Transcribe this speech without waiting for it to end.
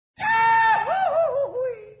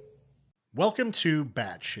Welcome to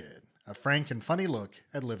Bad Shit, a frank and funny look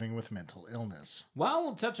at living with mental illness. While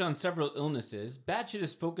we'll touch on several illnesses, Bad Shit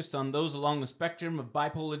is focused on those along the spectrum of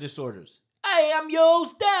bipolar disorders. Hey, I'm your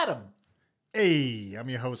host, Adam. Hey, I'm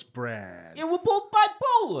your host, Brad. And we're both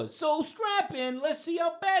bipolar, so strap in, let's see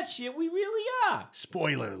how bad shit we really are.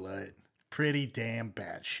 Spoiler alert, pretty damn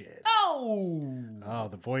bad shit. Oh! Oh,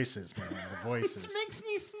 the voices, man, the voices. This makes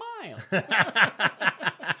me smile.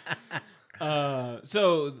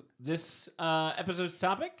 So this episode's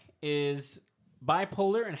topic is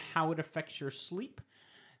bipolar and how it affects your sleep.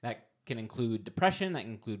 That can include depression, that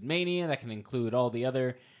can include mania, that can include all the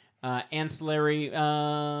other ancillary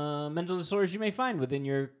mental disorders you may find within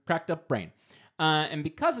your cracked up brain. And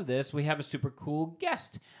because of this, we have a super cool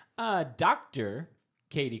guest, Dr.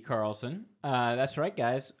 Katie Carlson. That's right,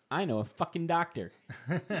 guys. I know a fucking doctor.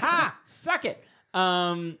 Ha! Suck it!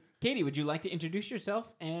 Katie, would you like to introduce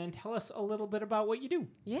yourself and tell us a little bit about what you do?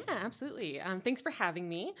 Yeah, absolutely. Thanks for having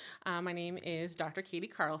me. My name is Dr. Katie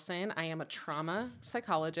Carlson. I am a trauma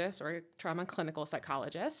psychologist or a trauma clinical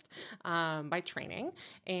psychologist by training.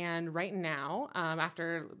 And right now,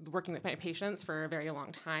 after working with my patients for a very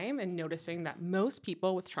long time and noticing that most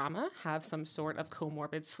people with trauma have some sort of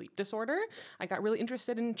comorbid sleep disorder, I got really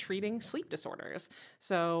interested in treating sleep disorders.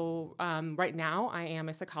 So right now, I am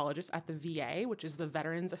a psychologist at the VA, which is the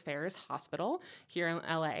Veterans Affairs Hospital here in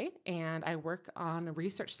LA, and I work on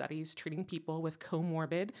research studies treating people with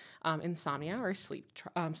comorbid insomnia or sleep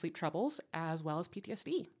troubles, as well as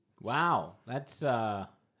PTSD. Wow, that's a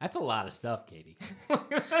lot of stuff, Katie.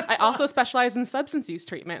 I also specialize in substance use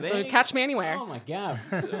treatment, so catch me anywhere. Oh my God,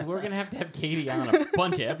 we're gonna have to have Katie on a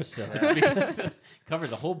bunch of episodes because it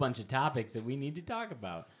covers a whole bunch of topics that we need to talk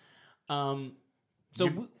about.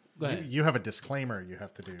 Go ahead. You have a disclaimer you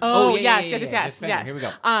have to do. Yes. Here we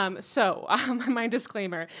go. My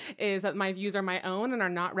disclaimer is that my views are my own and are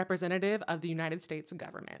not representative of the United States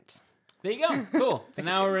government. There you go. Cool. So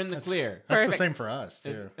now we're in the clear. That's Perfect. the same for us,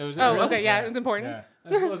 too. Really? Okay, yeah, it's important. Yeah.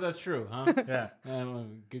 I suppose that's true, huh? Yeah.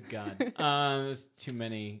 Good God. There's too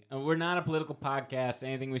many. We're not a political podcast.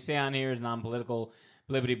 Anything we say on here is non-political.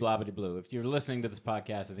 Blibbity blobbity blue. If you're listening to this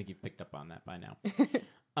podcast, I think you've picked up on that by now.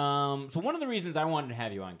 So one of the reasons I wanted to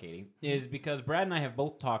have you on, Katie, is because Brad and I have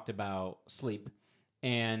both talked about sleep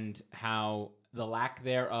and how the lack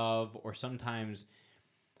thereof, or sometimes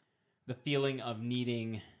the feeling of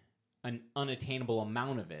needing an unattainable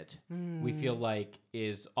amount of it, we feel like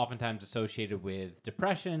is oftentimes associated with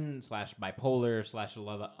depression /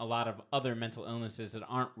 bipolar / a lot of other mental illnesses that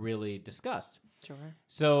aren't really discussed. Sure.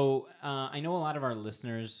 So I know a lot of our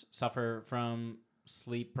listeners suffer from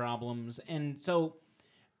sleep problems, and so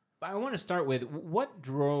I want to start with what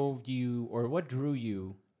drove you, or what drew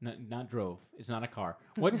you, not drove, it's not a car,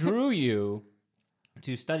 what drew you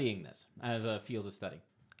to studying this as a field of study?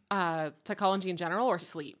 Psychology in general or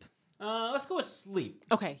sleep? Let's go with sleep.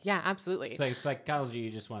 Okay, yeah, absolutely. It's like psychology, you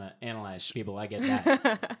just want to analyze people. I get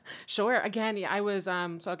that. Sure. Again, yeah, I was,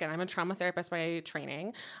 I'm a trauma therapist by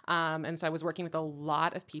training. And so I was working with a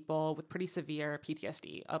lot of people with pretty severe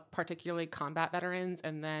PTSD, particularly combat veterans,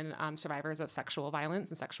 and then survivors of sexual violence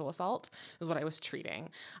and sexual assault is what I was treating.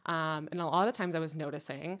 And a lot of times I was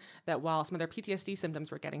noticing that while some of their PTSD symptoms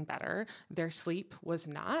were getting better, their sleep was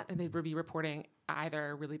not, and they would be reporting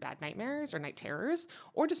either really bad nightmares or night terrors,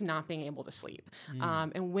 or just not being able to sleep.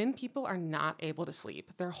 And when people are not able to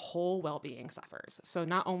sleep, their whole well-being suffers. So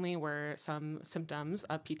not only were some symptoms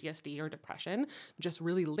of PTSD or depression just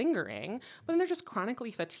really lingering, but then they're just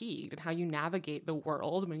chronically fatigued, and how you navigate the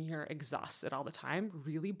world when you're exhausted all the time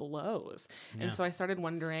really blows. Yeah. And so I started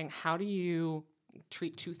wondering, how do you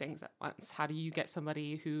treat two things at once? How do you get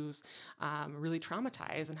somebody who's really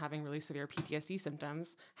traumatized and having really severe PTSD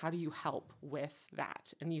symptoms? How do you help with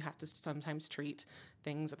that? And you have to sometimes treat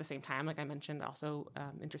things at the same time. Like I mentioned, also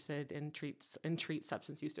interested in treat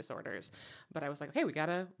substance use disorders. But I was like, okay, we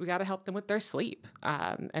gotta help them with their sleep.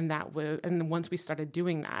 And once we started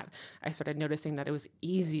doing that, I started noticing that it was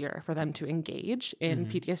easier for them to engage in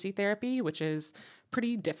PTSD therapy, which is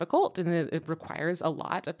pretty difficult, and it requires a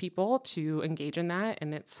lot of people to engage in that,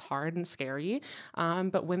 and it's hard and scary.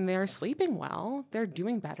 But when they're sleeping well, they're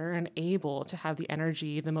doing better and able to have the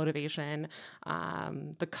energy, the motivation,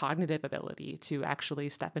 the cognitive ability to actually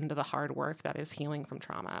step into the hard work that is healing from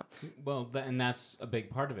trauma. Well, and that's a big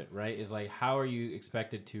part of it, right? Is like, how are you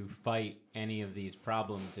expected to fight any of these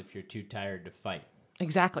problems if you're too tired to fight?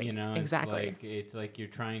 Exactly. You know, exactly. It's like you're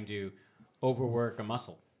trying to overwork a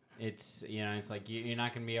muscle. It's like you're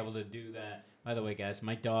not going to be able to do that. By the way, guys,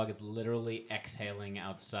 my dog is literally exhaling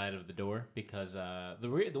outside of the door because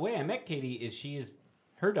the way I met Katie is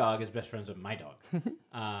her dog is best friends with my dog,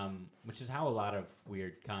 which is how a lot of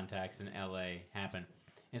weird contacts in LA happen.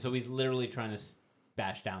 And so he's literally trying to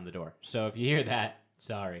bash down the door. So if you hear that,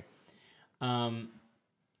 sorry.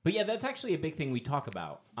 But yeah, that's actually a big thing we talk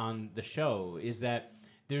about on the show, is that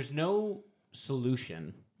there's no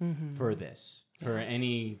solution for this, for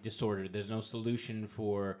any disorder. There's no solution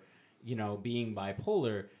for, being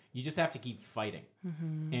bipolar. You just have to keep fighting.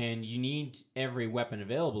 And you need every weapon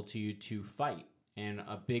available to you to fight. And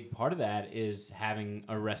a big part of that is having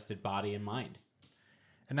a rested body and mind.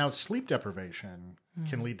 And now sleep deprivation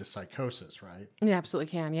can lead to psychosis, right? Yeah, absolutely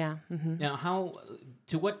can. Yeah. Now,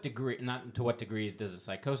 to what degree does a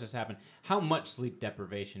psychosis happen? How much sleep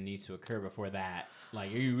deprivation needs to occur before that,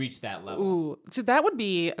 you reach that level? Ooh, so that would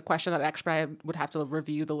be a question that actually I would have to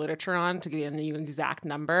review the literature on to get an exact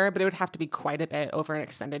number, but it would have to be quite a bit over an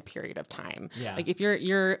extended period of time. Yeah. Like if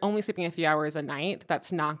you're only sleeping a few hours a night,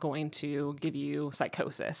 that's not going to give you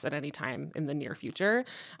psychosis at any time in the near future.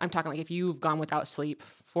 I'm talking if you've gone without sleep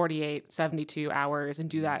 48, 72 hours and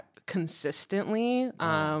do that consistently,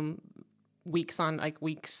 weeks,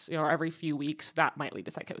 every few weeks, that might lead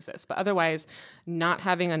to psychosis. But otherwise, not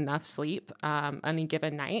having enough sleep any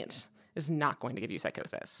given night is not going to give you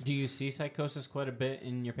psychosis. Do you see psychosis quite a bit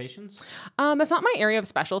in your patients? That's not my area of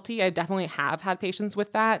specialty. I definitely have had patients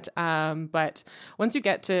with that. But once you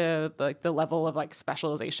get to the level of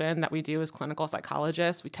specialization that we do as clinical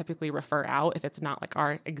psychologists, we typically refer out if it's not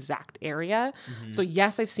our exact area. So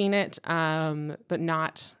yes, I've seen it, but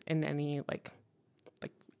not in any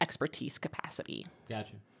expertise capacity.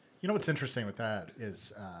 Gotcha. What's interesting with that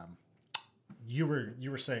is you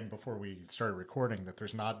were saying before we started recording that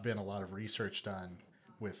there's not been a lot of research done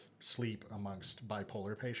with sleep amongst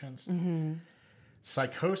bipolar patients.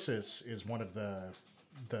 Psychosis is one of the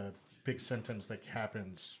big symptoms that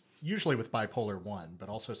happens usually with bipolar 1, but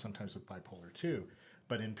also sometimes with bipolar 2.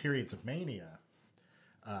 But in periods of mania,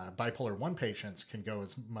 bipolar 1 patients can go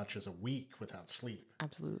as much as a week without sleep.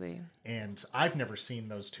 Absolutely. And I've never seen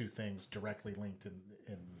those two things directly linked in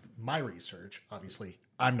my research. Obviously,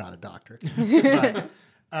 I'm not a doctor. But,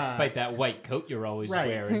 despite that white coat you're always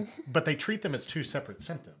wearing. But they treat them as two separate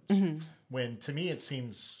symptoms. When to me it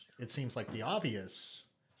seems like the obvious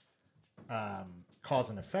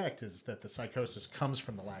cause and effect is that the psychosis comes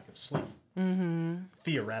from the lack of sleep.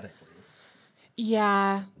 Theoretically.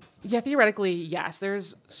 Yeah, theoretically, yes.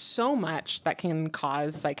 There's so much that can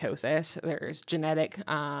cause psychosis. There's genetic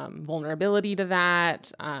vulnerability to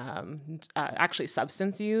that, actually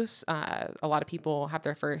substance use. A lot of people have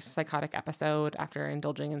their first psychotic episode after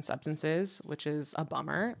indulging in substances, which is a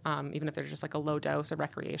bummer, even if there's just a low dose or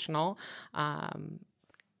recreational.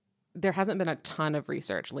 There hasn't been a ton of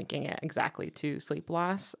research linking it exactly to sleep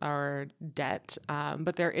loss or debt,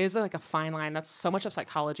 but there is a fine line. That's so much of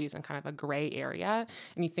psychology is in kind of a gray area.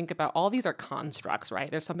 And you think about all these are constructs, right?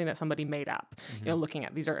 There's something that somebody made up. Looking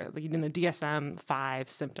at these are in the DSM-5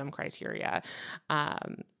 symptom criteria.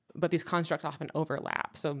 But these constructs often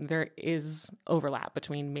overlap. So there is overlap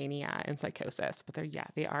between mania and psychosis, but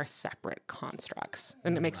they are separate constructs.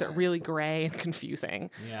 And it makes it really gray and confusing.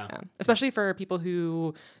 Especially for people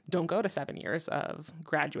who don't go to 7 years of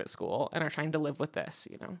graduate school and are trying to live with this,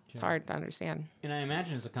 It's hard to understand. And I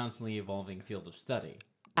imagine it's a constantly evolving field of study.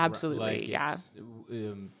 Absolutely,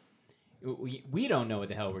 We don't know what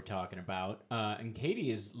the hell we're talking about, and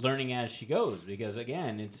Katie is learning as she goes because,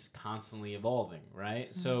 again, it's constantly evolving,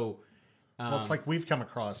 right? So, well, it's like we've come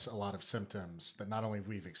across a lot of symptoms that not only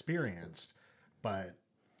we've experienced, but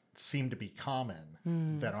seem to be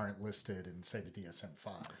common that aren't listed in, say, the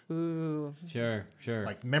DSM-5. Ooh. Sure.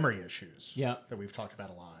 Like memory issues that we've talked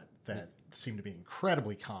about a lot that seem to be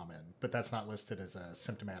incredibly common, but that's not listed as a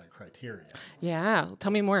symptomatic criteria. Yeah.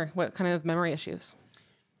 Tell me more. What kind of memory issues?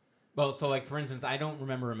 Well, so for instance, I don't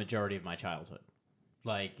remember a majority of my childhood.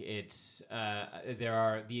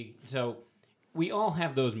 So we all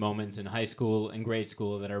have those moments in high school and grade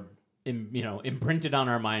school that are, imprinted on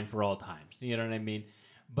our mind for all times. You know what I mean?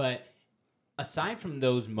 But aside from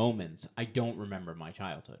those moments, I don't remember my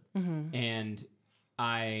childhood. And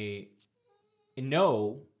I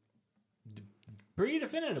know pretty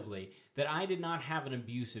definitively that I did not have an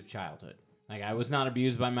abusive childhood. I was not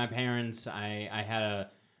abused by my parents. I had a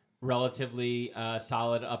relatively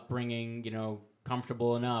solid upbringing,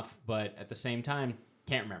 comfortable enough, but at the same time,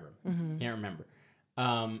 can't remember.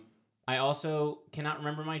 I also cannot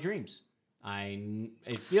remember my dreams.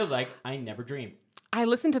 It feels like I never dreamed. I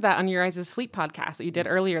listened to that on your guys' sleep podcast that you did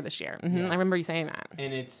earlier this year. I remember you saying that.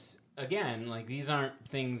 And it's, again, these aren't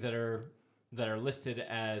things that are listed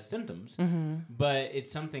as symptoms, but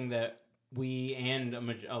it's something that we and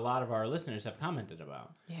a lot of our listeners have commented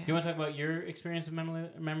about. Yeah. Do you want to talk about your experience of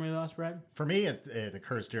memory loss, Brad? For me, it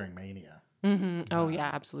occurs during mania. Mm-hmm. Oh, yeah,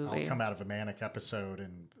 absolutely. I'll come out of a manic episode,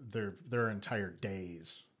 and there are entire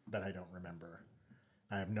days that I don't remember.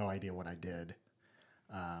 I have no idea what I did.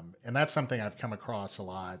 And that's something I've come across a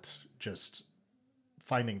lot, just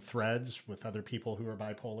finding threads with other people who are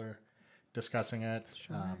bipolar, discussing it.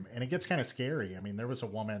 Sure. And it gets kind of scary. I mean, there was a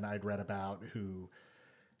woman I'd read about who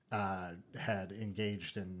had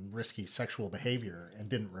engaged in risky sexual behavior and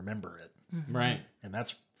didn't remember it. Mm-hmm. Right. And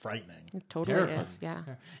that's frightening. It totally Terrifying. is, yeah.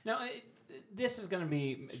 Now, this is going to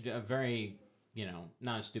be a very,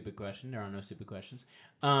 not a stupid question. There are no stupid questions.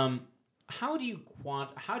 How do you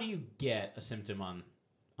get a symptom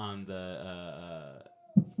on the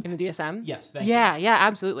In the DSM? yes, Yeah,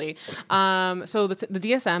 absolutely. So the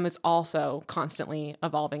DSM is also constantly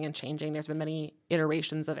evolving and changing. There's been many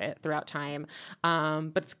iterations of it throughout time,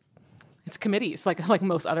 but it's committees like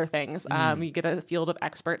most other things. You get a field of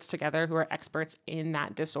experts together who are experts in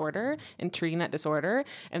that disorder and treating that disorder,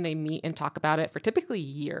 and they meet and talk about it for typically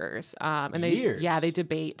years. And they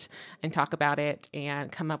debate and talk about it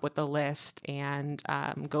and come up with a list and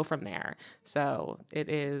go from there. So it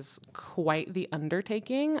is quite the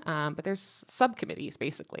undertaking, but there's subcommittees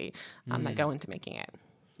basically that go into making it.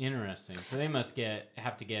 Interesting. So they must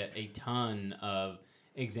have to get a ton of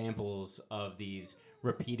examples of these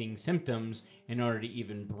repeating symptoms in order to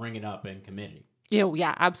even bring it up in committee.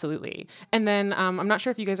 Yeah, absolutely. And then I'm not sure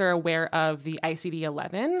if you guys are aware of the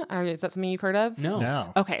ICD-11. Is that something you've heard of?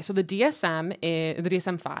 No. Okay, so the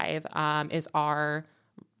DSM-5 is our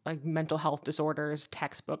mental health disorders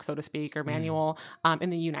textbook, so to speak, or manual in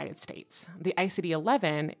the United States. The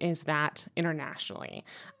ICD-11 is that internationally.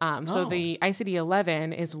 So the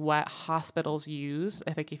ICD-11 is what hospitals use.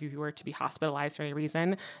 I think if you were to be hospitalized for any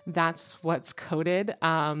reason, that's what's coded.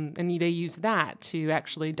 And they use that to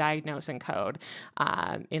actually diagnose and code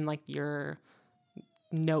in your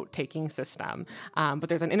note-taking system. But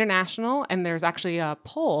there's an international, and there's actually a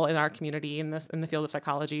pull in our community in the field of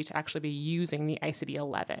psychology to actually be using the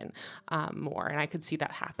ICD-11 more. And I could see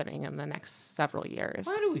that happening in the next several years.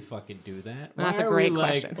 Why do we fucking do that? That's a great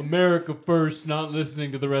question. America first, not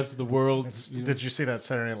listening to the rest of the world. Did you see that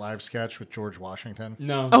Saturday Night Live sketch with George Washington?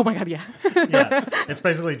 No. Oh my God, yeah. Yeah. It's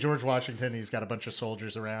basically George Washington. He's got a bunch of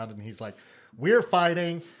soldiers around, and he's like, we're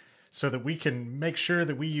fighting so that we can make sure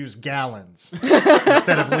that we use gallons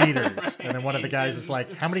instead of liters. And then one of the guys is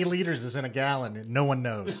like, how many liters is in a gallon? And no one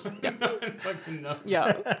knows.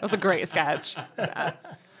 Yeah, that was a great sketch. Yeah.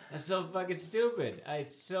 That's so fucking stupid.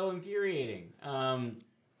 It's so infuriating.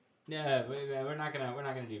 Yeah, we're not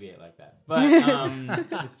gonna deviate like that. But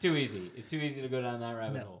it's too easy. It's too easy to go down that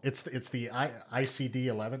rabbit hole. It's the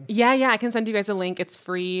ICD-11. Yeah, I can send you guys a link. It's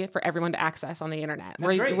free for everyone to access on the internet.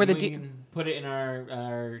 That's great. We can put it in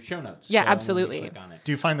our show notes. Yeah, so absolutely. click on it.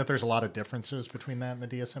 Do you find that there's a lot of differences between that and the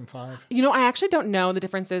DSM-5? I actually don't know the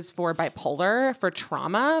differences for bipolar. For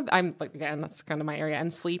trauma, I'm again, that's kind of my area.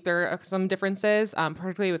 And sleep, there are some differences,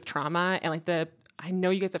 particularly with trauma and I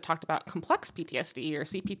know you guys have talked about complex PTSD or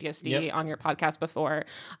CPTSD on your podcast before.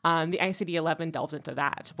 The ICD-11 delves into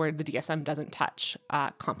that, where the DSM doesn't touch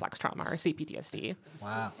complex trauma or CPTSD.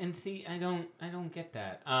 Wow. And see, I don't get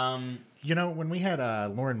that. When we had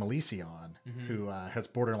Lauren Malisi on, who has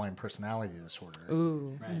borderline personality disorder,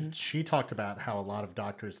 Right. she talked about how a lot of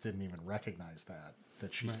doctors didn't even recognize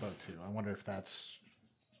that she spoke to. I wonder if that's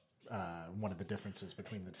one of the differences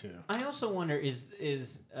between the two. I also wonder is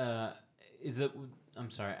it? I'm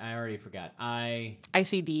sorry, I already forgot.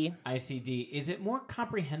 ICD. Is it more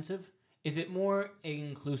comprehensive? Is it more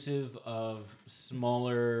inclusive of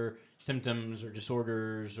smaller symptoms or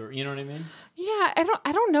disorders, or you know what I mean? Yeah,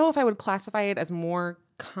 I don't know if I would classify it as more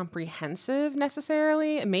comprehensive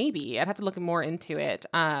necessarily. Maybe I'd have to look more into it.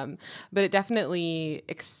 But it definitely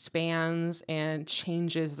expands and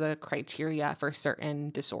changes the criteria for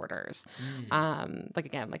certain disorders.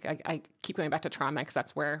 I keep going back to trauma because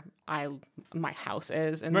that's where my house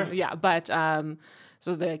is, and but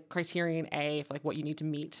so the criterion A for what you need to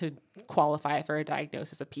meet to qualify for a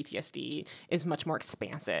diagnosis of PTSD is much more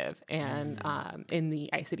expansive and in the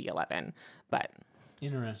ICD-11. But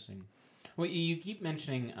interesting. Well, you keep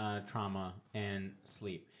mentioning trauma and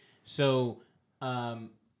sleep. So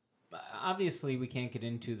obviously we can't get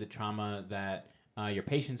into the trauma that your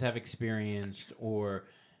patients have experienced,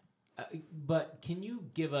 but can you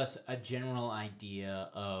give us a general idea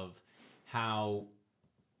of how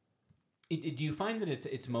Do you find that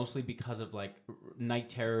it's mostly because of like night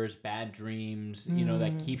terrors, bad dreams, you know,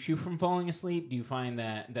 that keeps you from falling asleep? Do you find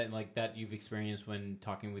that you've experienced when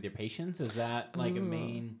talking with your patients? Is that like a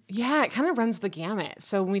main? Yeah, it kind of runs the gamut.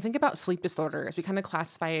 So when we think about sleep disorders, we kind of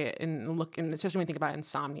classify it and look, and especially when we think about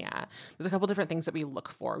insomnia, there's a couple different things that we look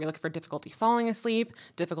for. We look for difficulty falling asleep,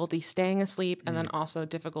 difficulty staying asleep, and then also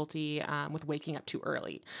difficulty with waking up too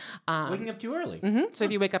early. Waking up too early. So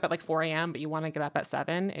if you wake up at like 4 a.m., but you want to get up at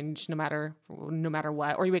 7, and just no matter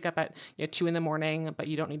what, or you wake up at 2 in the morning, but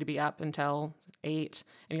you don't need to be up until 8,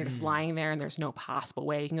 and you're just lying there, and there's no possible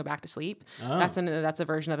way you can go back to sleep. That's a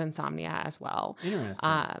version of insomnia as well.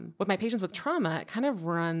 Interesting. With my patients with trauma, it kind of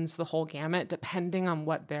runs the whole gamut depending on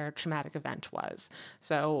what their traumatic event was.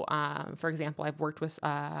 So, for example, I've worked with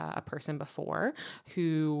a person before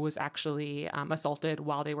who was actually assaulted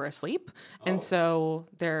while they were asleep, and so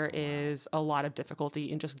there is a lot of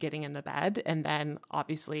difficulty in just getting in the bed, and then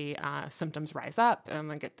obviously symptoms rise up and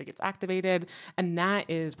then it gets activated. And that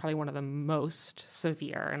is probably one of the most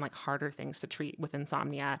severe and like harder things to treat with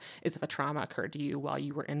insomnia, is if a trauma occurred to you while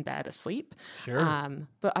you were in bed asleep. Sure.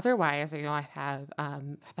 But otherwise, I have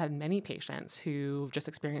had many patients who've just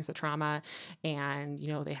experienced a trauma, and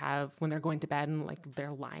they have, when they're going to bed and like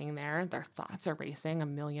they're lying there, their thoughts are racing a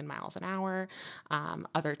million miles an hour.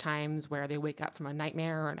 Other times where they wake up from a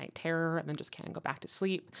nightmare or a night terror and then just can't go back to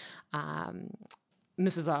sleep. And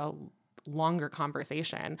this is a longer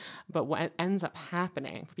conversation, but what ends up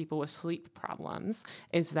happening for people with sleep problems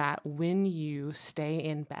is that when you stay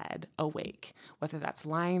in bed awake, whether that's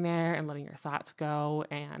lying there and letting your thoughts go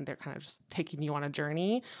and they're kind of just taking you on a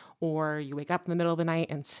journey, or you wake up in the middle of the night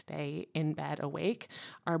and stay in bed awake,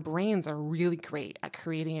 our brains are really great at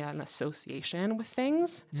creating an association with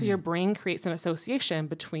things. So your brain creates an association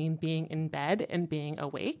between being in bed and being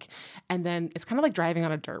awake. And then it's kind of like driving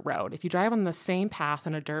on a dirt road. If you drive on the same path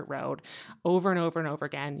on a dirt road over and over and over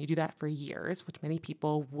again, you do that for years, which many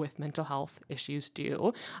people with mental health issues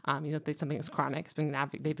do. Something that's chronic.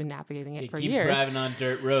 They've been navigating it for keep years. Driving on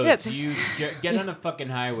dirt roads. You get on a fucking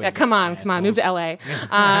highway. Yeah, come on, move to LA.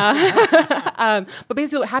 But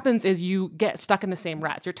basically what happens is you get stuck in the same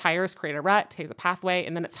ruts. Your tires create a rut, takes a pathway,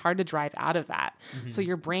 and then it's hard to drive out of that. So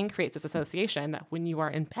your brain creates this association that when you are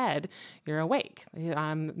in bed, you're awake.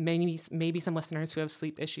 Maybe some listeners who have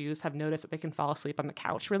sleep issues have noticed that they can fall asleep on the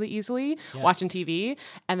couch really easily, watching TV,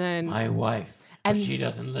 and then my wife. And she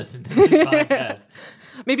doesn't listen to this podcast.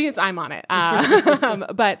 Maybe I'm on it.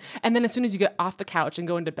 And then as soon as you get off the couch and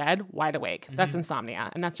go into bed, wide awake, that's insomnia.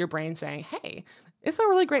 And that's your brain saying, hey, it's a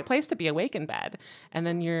really great place to be awake in bed. And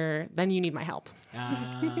then you need my help.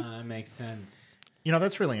 That makes sense.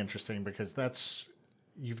 That's really interesting because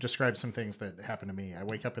you've described some things that happen to me. I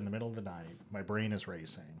wake up in the middle of the night. My brain is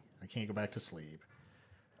racing. I can't go back to sleep.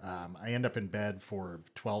 I end up in bed for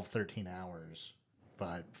 12, 13 hours,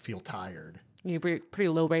 but feel tired. You have a pretty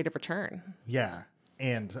low rate of return. Yeah.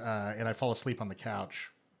 And I fall asleep on the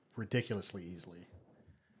couch ridiculously easily.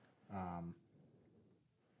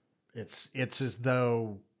 It's as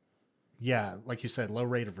though, like you said, low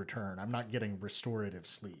rate of return. I'm not getting restorative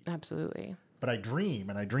sleep. Absolutely. But I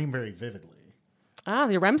dream, and I dream very vividly.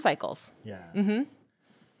 Your REM cycles. Yeah. Mm-hmm.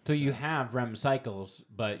 So you have REM cycles,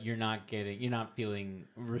 but you're not feeling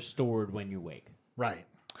restored when you wake. Right.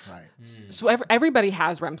 So everybody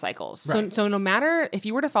has REM cycles. Right. So no matter if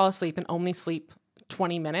you were to fall asleep and only sleep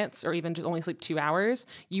 20 minutes or even just only sleep 2 hours,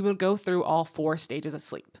 you would go through all 4 stages of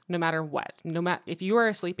sleep, no matter what. If you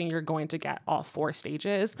are sleeping, you're going to get all 4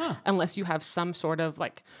 stages unless you have some sort of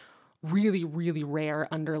like really, really rare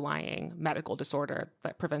underlying medical disorder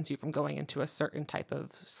that prevents you from going into a certain type of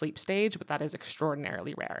sleep stage, but that is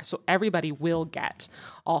extraordinarily rare. So everybody will get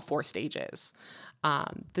all 4 stages.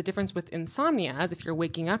 The difference with insomnia is if you're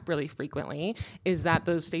waking up really frequently is that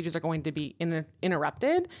those stages are going to be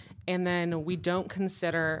interrupted, and then we don't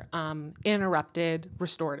consider interrupted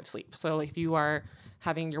restorative sleep. So if you're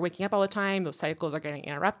waking up all the time, those cycles are getting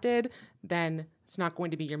interrupted, then it's not going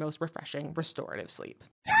to be your most refreshing restorative sleep.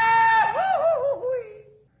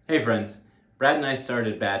 Hey friends, Brad and I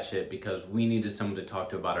started Batshit because we needed someone to talk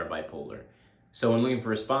to about our bipolar. So when looking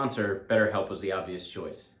for a sponsor, BetterHelp was the obvious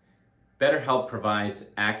choice. BetterHelp provides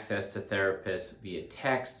access to therapists via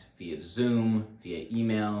text, via Zoom, via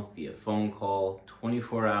email, via phone call,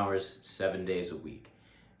 24 hours, 7 days a week.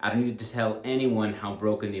 I don't need to tell anyone how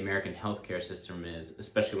broken the American healthcare system is,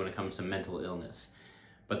 especially when it comes to mental illness.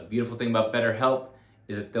 But the beautiful thing about BetterHelp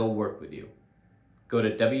is that they'll work with you. Go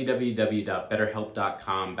to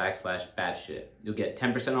www.betterhelp.com/batshit. You'll get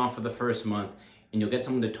 10% off for the first month, and you'll get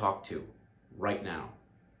someone to talk to right now.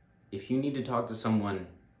 If you need to talk to someone,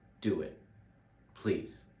 do it.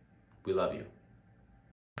 Please. We love you.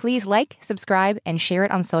 Please like, subscribe, and share it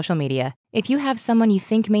on social media. If you have someone you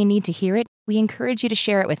think may need to hear it, we encourage you to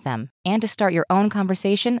share it with them and to start your own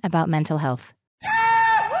conversation about mental health.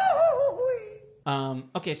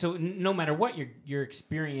 Okay, so no matter what, you're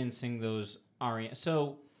experiencing those REM.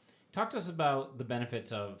 So talk to us about the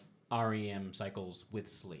benefits of REM cycles with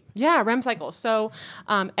sleep. Yeah, REM cycles. So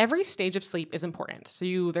every stage of sleep is important.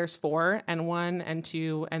 So there's 4, N1,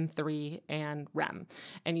 N2, N3, and REM.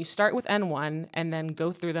 And you start with N1 and then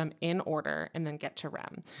go through them in order and then get to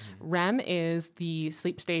REM. REM is the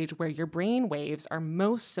sleep stage where your brain waves are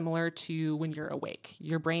most similar to when you're awake.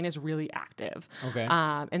 Your brain is really active. Okay.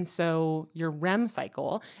 And so your REM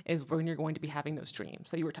cycle is when you're going to be having those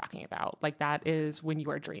dreams that you were talking about. Like that is when you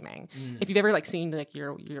are dreaming. If you've ever seen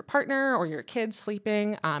your partner or your kids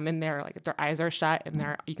sleeping, and their eyes are shut,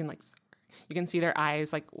 and you can see their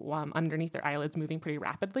eyes underneath their eyelids moving pretty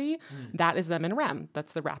rapidly. That is them in REM.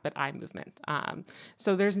 That's the rapid eye movement.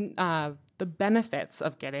 So there's the benefits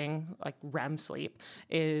of getting REM sleep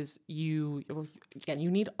is you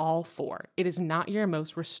need all 4. It is not your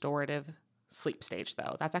most restorative sleep stage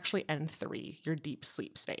though. That's actually N3, your deep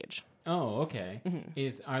sleep stage. Oh, okay.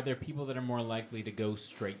 Are there people that are more likely to go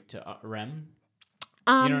straight to REM?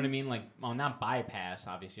 You know what I mean? Not bypass.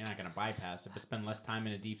 Obviously, you're not going to bypass it, but spend less time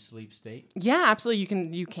in a deep sleep state. Yeah, absolutely.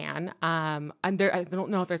 You can. And I don't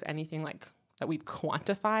know if there's anything that we've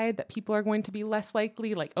quantified that people are going to be less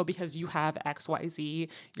likely. Because you have X, Y, Z,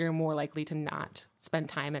 you're more likely to not spend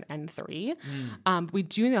time in N3. We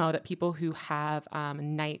do know that people who have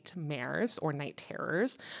nightmares or night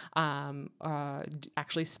terrors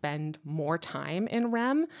actually spend more time in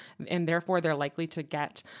REM, and therefore they're likely to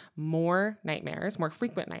get more nightmares, more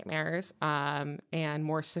frequent nightmares, and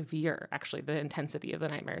more severe. Actually, the intensity of the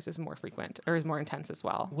nightmares is more frequent or is more intense as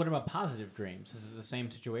well. What about positive dreams? Is it the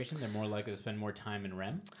same situation? They're more likely to spend more time in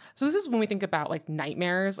REM? So this is when we think about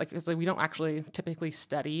nightmares. We don't actually typically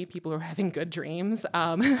study people who are having good dreams. Hey,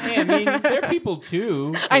 I mean, they're people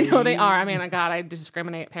too. I know they are. I mean, God, I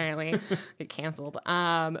discriminate. Apparently, get canceled.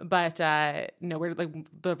 But no, we're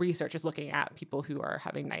the research is looking at people who are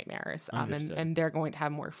having nightmares, and they're going to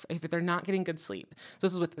have more if they're not getting good sleep. So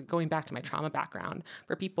this is with going back to my trauma background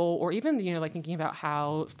for people, or even thinking about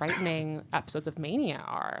how frightening episodes of mania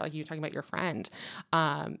are. Like you talking about your friend.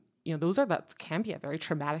 That can be a very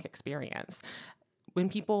traumatic experience. When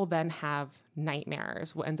people then have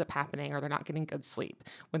nightmares, what ends up happening, or they're not getting good sleep,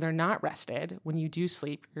 when they're not rested, when you do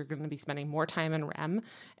sleep, you're going to be spending more time in REM.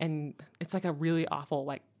 And it's a really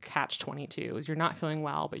awful catch-22 is you're not feeling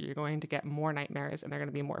well, but you're going to get more nightmares and they're going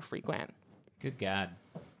to be more frequent. Good God.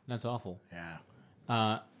 That's awful.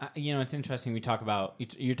 Yeah. It's interesting. You're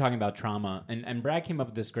talking about trauma, and Brad came up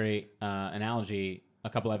with this great analogy a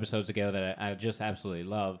couple episodes ago that I just absolutely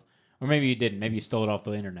love. Or maybe you didn't. Maybe you stole it off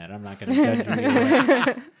the internet. I'm not going to judge you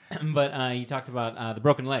either way. But you talked about the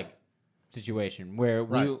broken leg situation where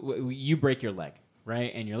you break your leg,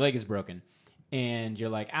 right? And your leg is broken. And you're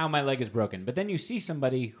like, ow, my leg is broken. But then you see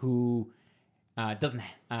somebody who doesn't...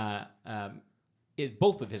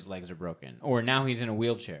 both of his legs are broken, or now he's in a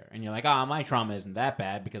wheelchair, and you're like, my trauma isn't that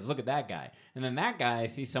bad because look at that guy. And then that guy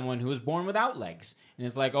sees someone who was born without legs, and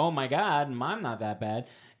it's like, oh my God, I'm not that bad.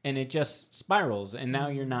 And it just spirals, and now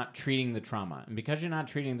you're not treating the trauma. And because you're not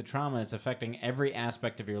treating the trauma, it's affecting every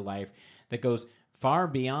aspect of your life that goes far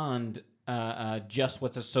beyond just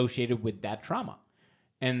what's associated with that trauma.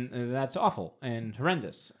 And that's awful and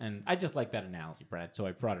horrendous. And I just like that analogy, Brad, so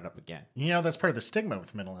I brought it up again. That's part of the stigma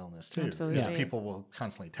with mental illness, too. Absolutely. Is people will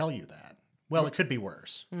constantly tell you that. Well, it could be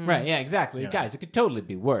worse. Right, yeah, exactly. Guys, it could totally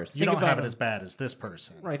be worse. You don't have it as bad as this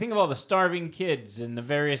person. Right, think of all the starving kids in the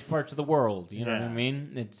various parts of the world. You know what I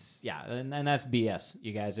mean? It's, and that's BS,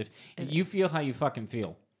 you guys. If you feel how you fucking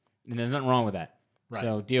feel, and there's nothing wrong with that. Right.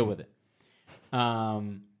 So deal with it.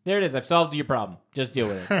 There it is. I've solved your problem. Just deal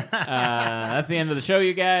with it. That's the end of the show,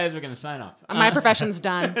 you guys. We're going to sign off. My profession's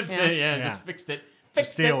done. Just fixed it.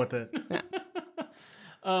 Just deal with it.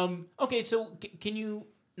 Okay, so can you,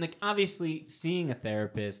 obviously seeing a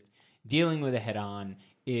therapist, dealing with it head on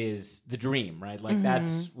is the dream, right?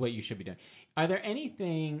 That's what you should be doing.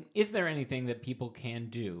 Is there anything that people can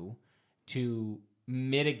do to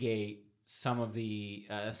mitigate some of the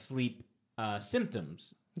sleep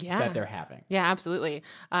symptoms that they're having? Yeah, absolutely.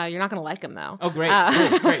 You're not going to like them, though. Oh, great.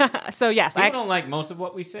 Great. So, yes. I don't like most of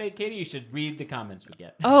what we say, Katie. You should read the comments we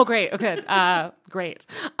get. Oh, great. Okay. Great.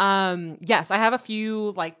 Yes, I have a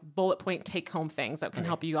few bullet point take-home things that can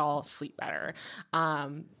help you all sleep better.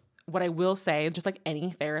 What I will say, just like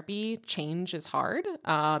any therapy, change is hard,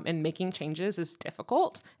 and making changes is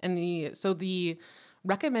difficult. And the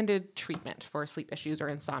recommended treatment for sleep issues or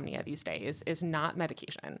insomnia these days is not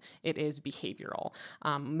medication. It is behavioral.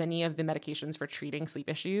 Many of the medications for treating sleep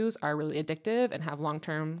issues are really addictive and have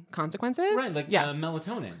long-term consequences. Right, like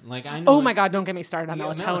melatonin. Like I know. Oh my God, don't get me started on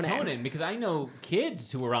melatonin. Melatonin, because I know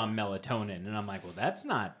kids who are on melatonin, and I'm like, well, that's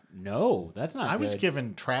not I was good.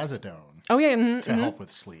 given trazodone Oh yeah, to help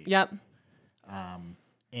with sleep. Yep.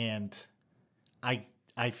 And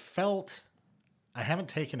I felt, I haven't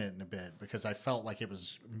taken it in a bit because I felt like it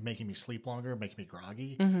was making me sleep longer, making me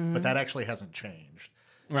groggy, but that actually hasn't changed.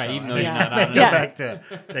 Right, So even though I you're not I on go it. back to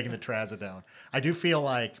taking the trazodone. I do feel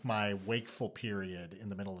like my wakeful period in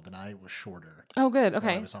the middle of the night was shorter. Oh, good. While I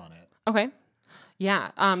Okay. was on it. Okay.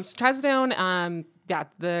 Yeah. So trazodone, and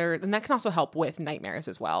that can also help with nightmares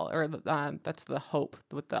as well, or that's the hope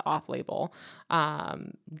with the off-label.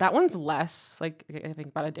 That one's less, like, I think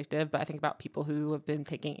about addictive, but I think about people who have been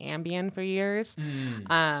taking Ambien for years.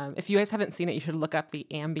 If you guys haven't seen it, you should look up the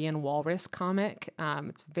Ambien Walrus comic.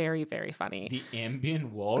 It's very, very funny. The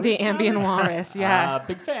Ambien Walrus? The Ambien Walrus, yeah.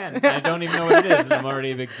 Big fan. I don't even know what it is, and I'm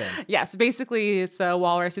already a big fan. Yes, basically it's a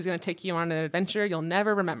walrus who's going to take you on an adventure you'll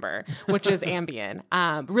never remember, which is Ambien.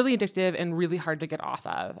 Really addictive and really hard to get off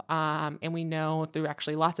of. And we know through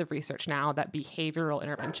actually lots of research now that behavioral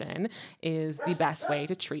intervention is the best way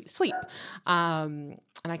to treat sleep.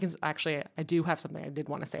 And I do have something I did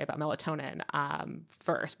want to say about melatonin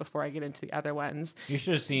first before I get into the other ones. You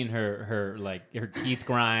should have seen her teeth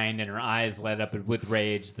grind and her eyes light up with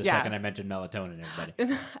rage the second I mentioned melatonin,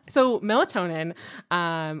 everybody. So melatonin,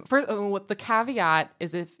 what the caveat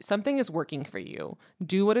is, if something is working for you,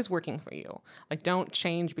 do what is working for you. Like, don't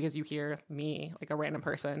change because you hear me, like a random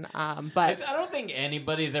person. But I don't think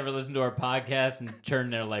anybody's ever listened to our podcast and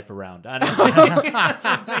turned their life around. I don't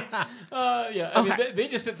know. I mean, they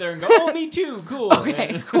just sit there and go, "Oh, me too, cool."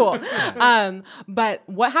 Okay, cool. But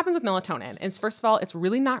what happens with melatonin is, first of all, it's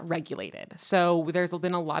really not regulated. So there's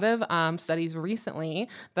been a lot of studies recently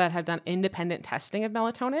that have done independent testing of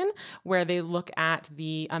melatonin, where they look at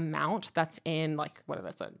the amount that's in, like, whether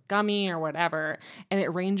that's a gummy or whatever, and it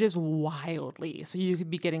ranges wildly. So you could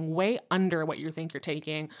be getting way under what you think you're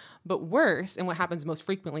taking, but worse, and what happens most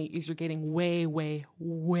frequently, is you're getting way, way,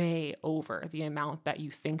 way over the amount that you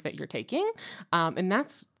think that you're taking. And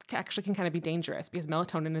that's actually can kind of be dangerous because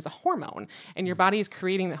melatonin is a hormone and your body is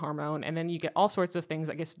creating the hormone, and then you get all sorts of things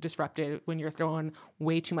that gets disrupted when you're throwing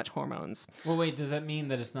way too much hormones. Well, wait, does that mean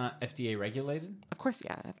that it's not FDA regulated? Of course,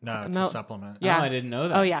 yeah. No, it's a supplement. Yeah. Oh, I didn't know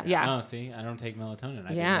that. Oh, yeah. Oh, see, I don't take melatonin.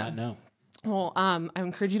 I did not know. Well, I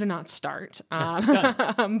encourage you to not start.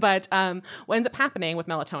 But what ends up happening with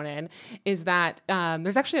melatonin is that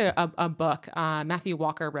there's actually a book Matthew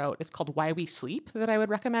Walker wrote. It's called Why We Sleep, that I would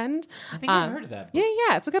recommend. I think I've heard of that book.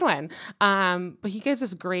 Yeah, it's a good one. But he gives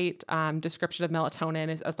this great description of melatonin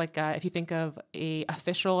as like if you think of a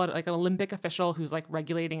official, like an Olympic official who's like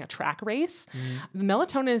regulating a track race. The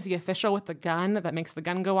melatonin is the official with the gun that makes the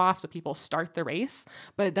gun go off so people start the race,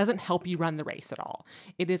 but it doesn't help you run the race at all.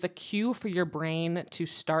 It is a cue for your brain to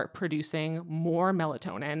start producing more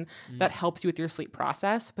melatonin that helps you with your sleep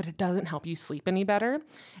process, but it doesn't help you sleep any better.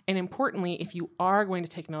 And importantly, if you are going to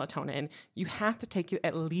take melatonin, you have to take it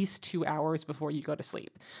at least 2 hours before you go to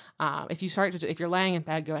sleep. If you're laying in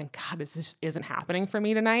bed going, God, this isn't happening for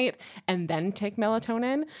me tonight, and then take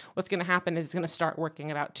melatonin, what's going to happen is it's going to start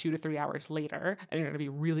working about 2 to 3 hours later, and you're going to be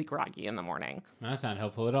really groggy in the morning. That's not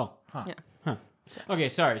helpful at all. Yeah. Okay,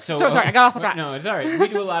 sorry. So sorry, I got off the track. No, it's all right. We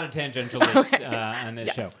do a lot of tangential links on this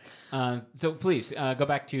show. So please go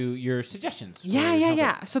back to your suggestions.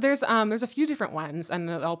 Yeah. So there's a few different ones, and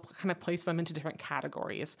I'll kind of place them into different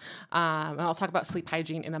categories. And I'll talk about sleep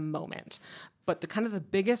hygiene in a moment. But the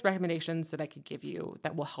biggest recommendations that I could give you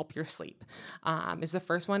that will help your sleep is the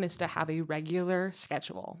first one is to have a regular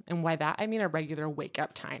schedule. And by that, I mean a regular wake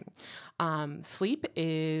up time. Sleep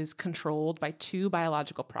is controlled by 2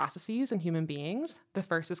 biological processes in human beings. The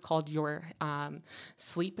first is called your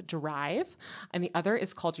sleep drive, and the other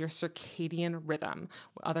is called your circadian rhythm,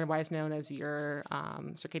 otherwise known as your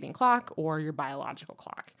circadian clock or your biological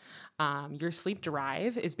clock. Your sleep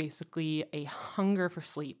drive is basically a hunger for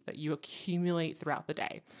sleep that you accumulate throughout the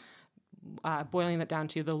day. Boiling that down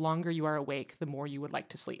to the longer you are awake, the more you would like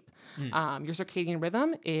to sleep. Your circadian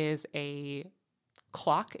rhythm is a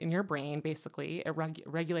clock in your brain. Basically, it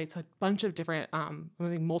regulates a bunch of different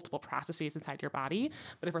multiple processes inside your body.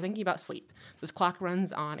 But if we're thinking about sleep, this clock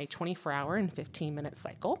runs on a 24-hour and 15-minute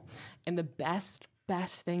cycle, and the best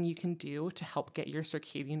thing you can do to help get your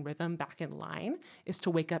circadian rhythm back in line is to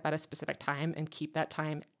wake up at a specific time and keep that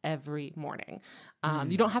time every morning.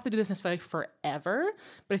 You don't have to do this necessarily forever,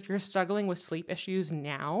 but if you're struggling with sleep issues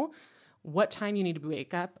now, what time you need to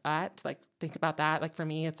wake up at. Like, think about that. Like, for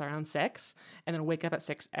me, it's around 6, and then wake up at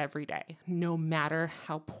 6 every day, no matter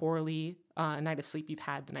how poorly a night of sleep you've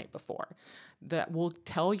had the night before. That will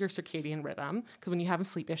tell your circadian rhythm, because when you have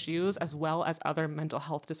sleep issues as well as other mental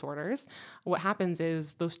health disorders, what happens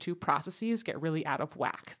is those two processes get really out of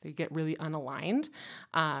whack. They get really unaligned,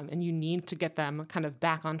 and you need to get them kind of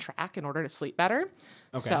back on track in order to sleep better.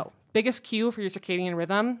 Okay. So, biggest cue for your circadian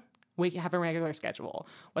rhythm: have a regular schedule.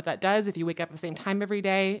 What that does, if you wake up at the same time every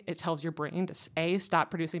day, it tells your brain to stop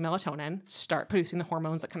producing melatonin, start producing the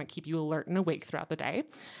hormones that kind of keep you alert and awake throughout the day.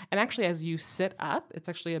 And actually, as you sit up, it's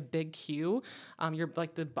actually a big cue.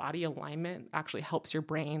 The body alignment actually helps your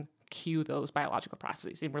brain cue those biological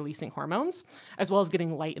processes in releasing hormones, as well as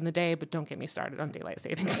getting light in the day. But don't get me started on daylight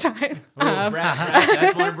savings time. Brad,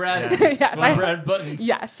 that's one of Brad's, Yes, one of Brad's buttons.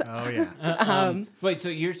 Yes. Oh yeah. Wait,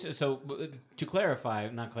 so to clarify,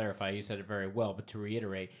 not clarify, you said it very well, but to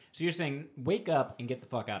reiterate, so you're saying wake up and get the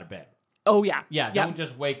fuck out of bed. Oh, yeah. Yeah, Yep. Don't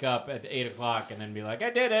just wake up at 8 o'clock and then be like,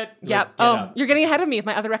 I did it. Yep. Get Oh, up. you're getting ahead of me with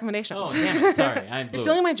my other recommendations. Oh, damn it. Sorry. I blew You're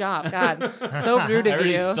stealing it. my job. God. So rude I of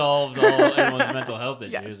already you. solved all everyone's mental health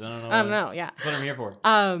issues. Yes. I don't know. I don't know. Yeah. That's what I'm here for.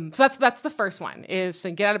 So that's the first one, is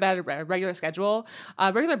to get out of bed at a regular schedule.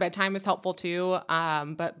 Regular bedtime is helpful too,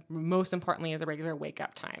 but most importantly is a regular wake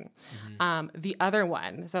up time. The other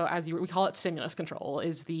one, so we call it stimulus control,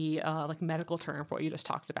 is the medical term for what you just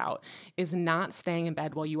talked about, is not staying in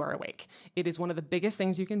bed while you are awake. It is one of the biggest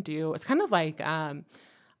things you can do. It's kind of like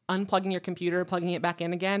unplugging your computer, plugging it back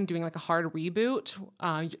in again, doing like a hard reboot.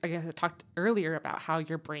 I guess I talked earlier about how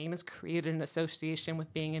your brain has created an association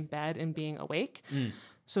with being in bed and being awake.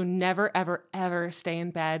 So never, ever, ever stay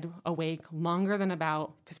in bed awake longer than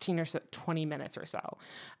about 15 or 20 minutes or so.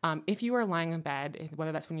 If you are lying in bed,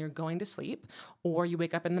 whether that's when you're going to sleep or you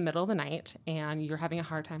wake up in the middle of the night and you're having a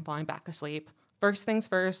hard time falling back asleep, first things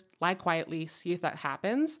first, lie quietly, see if that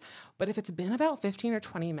happens. But if it's been about 15 or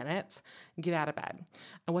 20 minutes, get out of bed.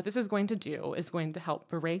 And what this is going to do is going to help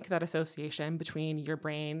break that association between your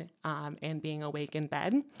brain and being awake in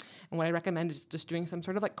bed. And what I recommend is just doing some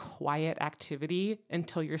sort of like quiet activity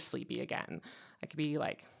until you're sleepy again. It could be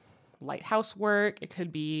like light housework. It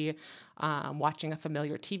could be watching a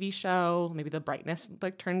familiar TV show, maybe the brightness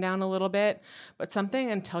turned down a little bit, but something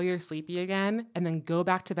until you're sleepy again, and then go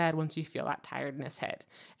back to bed once you feel that tiredness hit,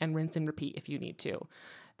 and rinse and repeat if you need to.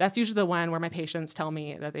 That's usually the one where my patients tell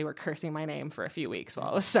me that they were cursing my name for a few weeks while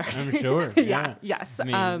I was starting. I'm sure. Yeah. Yes. I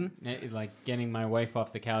mean, like getting my wife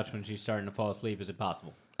off the couch when she's starting to fall asleep is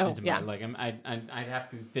impossible. Oh, yeah. Like I'd have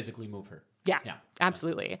to physically move her. Yeah, Yeah.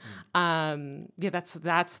 absolutely.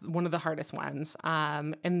 That's one of the hardest ones.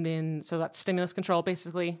 And then, so that's stimulus control.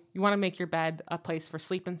 Basically, you want to make your bed a place for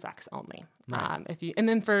sleep and sex only.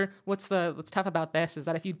 Right. What's tough about this is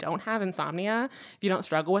that if you don't have insomnia, if you don't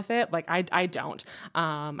struggle with it, like I don't.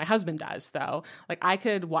 My husband does though. Like I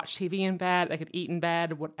could watch TV in bed, I could eat in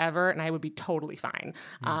bed, whatever, and I would be totally fine.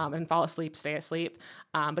 And fall asleep, stay asleep.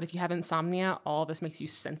 But if you have insomnia, all this makes you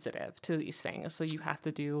sensitive to these things. So you have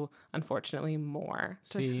to do, unfortunately, more.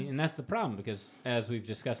 See, and that's the problem because as we've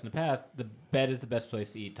discussed in the past, the bed is the best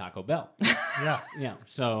place to eat Taco Bell. Yeah. Yeah.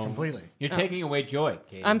 So Completely. You're taking away joy,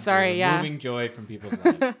 Katie. I'm sorry, You're yeah. removing joy from people's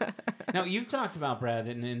lives. Now, you've talked about, Brad,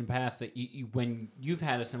 in the past that you when you've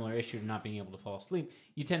had a similar issue of not being able to fall asleep,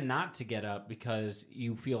 you tend not to get up because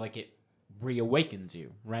you feel like it reawakens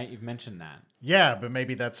you, right? You've mentioned that. Yeah, but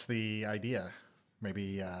maybe that's the idea.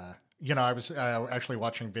 Maybe, I was actually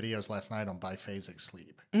watching videos last night on biphasic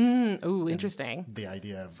sleep. Ooh, interesting. The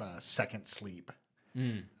idea of second sleep.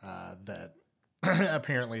 That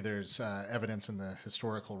apparently there's evidence in the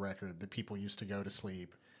historical record that people used to go to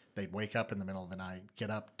sleep. They'd wake up in the middle of the night, get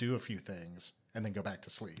up, do a few things, and then go back to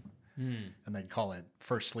sleep. And they'd call it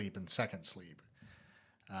first sleep and second sleep.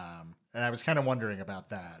 And I was kind of wondering about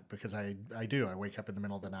that because I wake up in the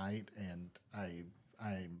middle of the night and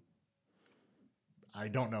I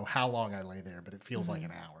don't know how long I lay there, but it feels like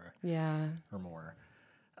an hour or more.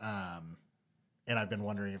 And I've been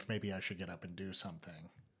wondering if maybe I should get up and do something.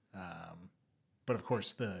 But of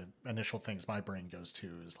course, the initial things my brain goes to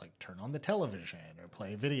is like turn on the television or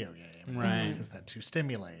play a video game, right? Because that's too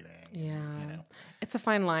stimulating. Yeah, and, it's a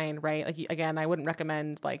fine line, right? Like again, I wouldn't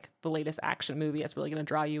recommend like the latest action movie that's really going to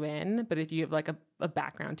draw you in. But if you have like a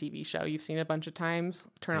background TV show you've seen a bunch of times,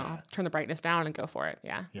 turn the brightness down and go for it.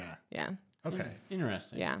 Yeah. Okay.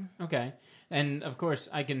 Interesting. Yeah. Okay. And of course,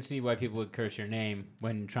 I can see why people would curse your name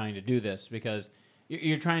when trying to do this because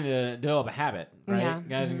you're trying to develop a habit, right, Yeah.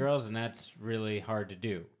 guys and girls, and that's really hard to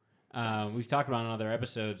do. We've talked about in other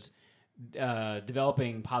episodes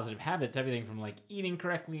developing positive habits, everything from like eating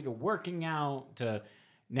correctly to working out to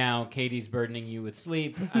now Katie's burdening you with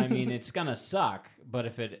sleep. I mean, it's gonna suck, but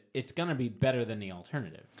if it's gonna be better than the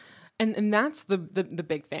alternative. And that's the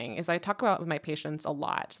big thing is I talk about with my patients a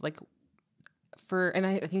lot, like and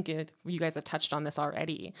I think you guys have touched on this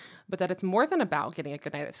already, but that it's more than about getting a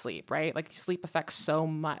good night of sleep, right? Like sleep affects so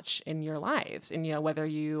much in your lives, and whether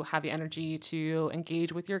you have the energy to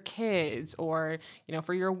engage with your kids or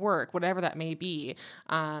for your work, whatever that may be.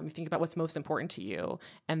 You think about what's most important to you,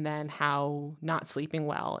 and then how not sleeping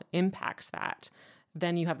well impacts that.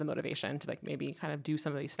 Then you have the motivation to like maybe kind of do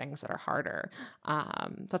some of these things that are harder.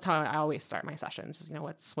 That's how I always start my sessions is,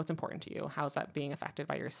 what's important to you? How's that being affected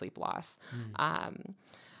by your sleep loss? And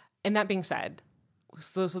that being said,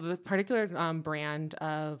 so the particular brand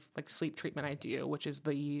of like sleep treatment I do, which is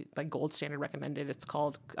the like gold standard recommended, it's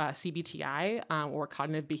called CBTI or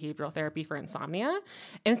cognitive behavioral therapy for insomnia,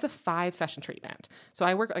 and it's a 5-session treatment. So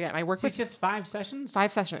I work with just 5 sessions.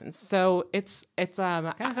 5 sessions. So it's kind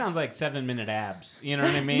of sounds like 7-minute abs. You know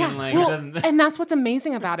what I mean? Yeah, Like well, it doesn't. And that's what's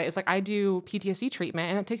amazing about it is like I do PTSD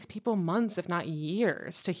treatment, and it takes people months, if not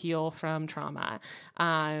years, to heal from trauma.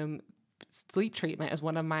 Sleep treatment is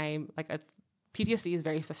one of my PTSD is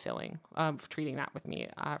very fulfilling treating that with me,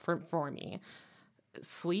 for me.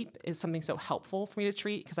 Sleep is something so helpful for me to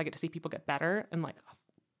treat because I get to see people get better and like a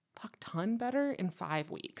fuck ton better in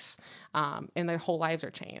 5 weeks. And their whole lives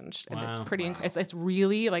are changed. And it's pretty, it's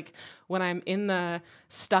really like when I'm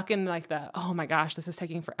stuck in like oh my gosh, this is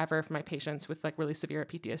taking forever for my patients with like really severe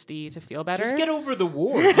PTSD to feel better. Just get over the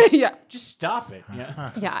war. Yeah. Just stop it.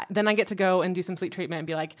 Yeah. Yeah. Then I get to go and do some sleep treatment and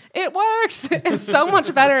be like, it works. It's so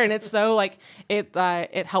much better. And it's so like,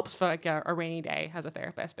 it helps for like a rainy day as a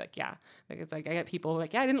therapist. But yeah, it's like I get people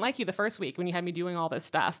like, yeah, I didn't like you the first week when you had me doing all this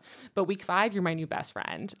stuff, but week 5, you're my new best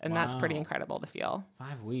friend. And that's pretty incredible to feel.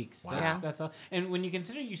 5 weeks. Wow. That's all. And when you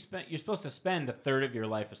consider you're supposed to spend a third of your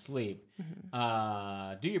life asleep,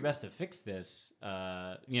 do your best to fix this.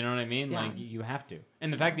 You know what I mean? Yeah. Like you have to.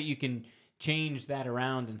 And the fact that you can change that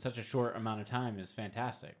around in such a short amount of time is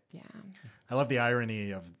fantastic. Yeah. I love the irony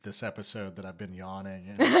of this episode that I've been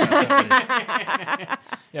yawning.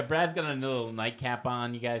 Yeah, Brad's got a little nightcap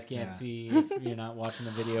on. You guys can't see if you're not watching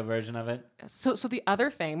the video version of it. So the other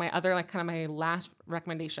thing, my last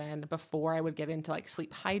recommendation before I would get into like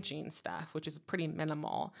sleep hygiene stuff, which is pretty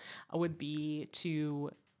minimal, would be to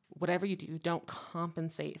whatever you do, don't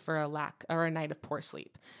compensate for a lack or a night of poor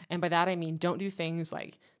sleep. And by that, I mean, don't do things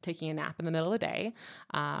like taking a nap in the middle of the day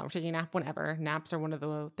or taking a nap whenever. Naps are one of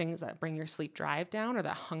the things that bring your sleep drive down or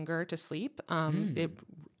that hunger to sleep. It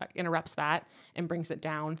interrupts that and brings it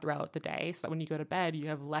down throughout the day so that when you go to bed, you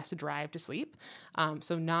have less drive to sleep.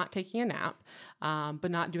 So not taking a nap, but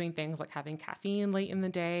not doing things like having caffeine late in the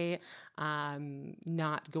day,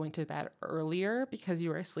 not going to bed earlier because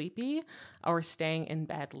you are sleepy, or staying in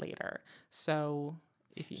bed later. So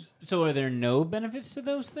are there no benefits to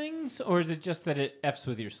those things, or is it just that it F's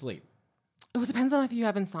with your sleep? It depends on if you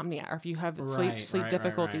have insomnia or if you have sleep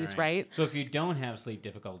difficulties, right? So if you don't have sleep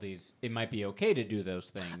difficulties, it might be okay to do those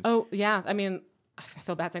things. Oh, yeah. I mean, I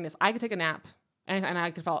feel bad saying this. I could take a nap. And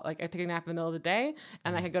I could fall, like I take a nap in the middle of the day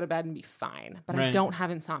and I could go to bed and be fine. But I don't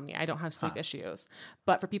have insomnia. I don't have sleep issues.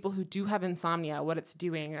 But for people who do have insomnia, what it's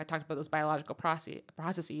doing, I talked about those biological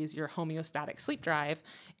processes, your homeostatic sleep drive,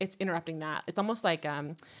 it's interrupting that. It's almost like,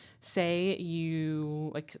 say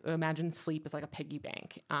you, like imagine sleep is like a piggy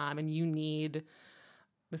bank and you need,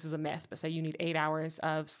 this is a myth, but say you need 8 hours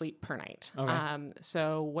of sleep per night. Okay.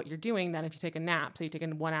 So what you're doing then, if you take a nap, so you take a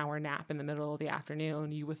 1 hour nap in the middle of the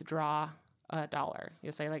afternoon, you withdraw $1.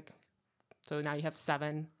 You'll say like, so now you have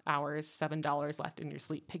 7 hours, $7 left in your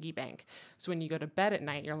sleep piggy bank. So when you go to bed at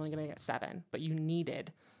night, you're only going to get 7, but you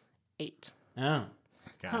needed 8. Oh,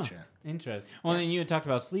 gotcha. Interesting. Well, then you had talked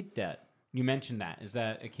about sleep debt. You mentioned that. Is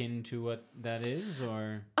that akin to what that is,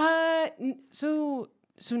 or? So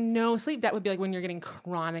no, sleep debt would be like when you're getting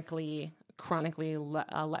chronically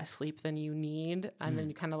less sleep than you need, and then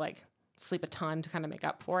you kind of like sleep a ton to kind of make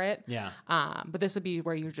up for it. Yeah. But this would be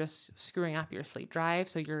where you're just screwing up your sleep drive,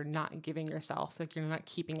 so you're not giving yourself, like you're not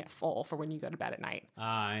keeping it full for when you go to bed at night.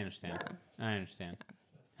 I understand. Yeah. I understand.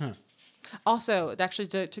 Yeah. Also,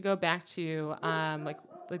 actually, to go back to I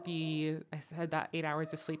said that 8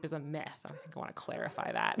 hours of sleep is a myth. I think I want to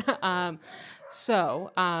clarify that.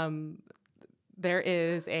 There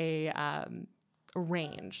is a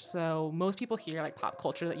range. So most people hear like pop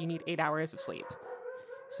culture that you need 8 hours of sleep.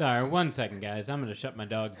 Sorry, 1 second, guys. I'm going to shut my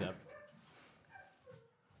dogs up.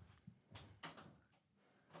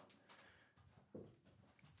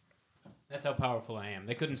 That's how powerful I am.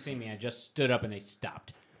 They couldn't see me. I just stood up and they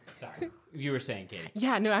stopped. Sorry. You were saying, Katie.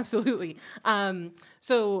 Yeah, no, absolutely.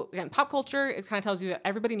 So again, pop culture, it kind of tells you that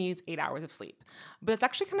everybody needs 8 hours of sleep, but it's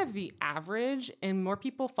actually kind of the average, and more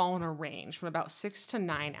people fall in a range from about 6 to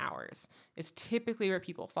 9 hours. It's typically where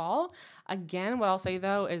people fall. Again, what I'll say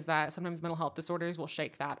though is that sometimes mental health disorders will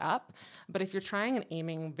shake that up, but if you're trying and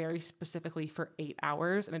aiming very specifically for 8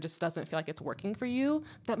 hours and it just doesn't feel like it's working for you,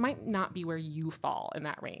 that might not be where you fall in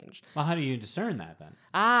that range. Well, how do you discern that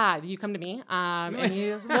then? You come to me, and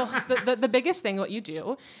you, well, the biggest thing, what you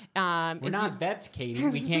do, We're is not vets, Katie.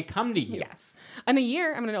 We can't come to you. yes. In a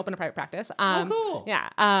year, I'm going to open a private practice. Cool. Yeah.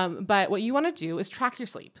 But what you want to do is track your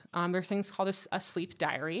sleep. There's things called a sleep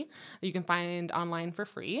diary that you can find online for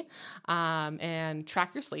free, and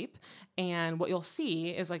track your sleep. And what you'll see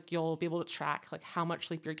is like you'll be able to track like how much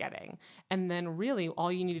sleep you're getting. And then really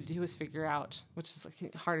all you need to do is figure out, which is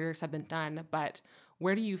like harder said than done, but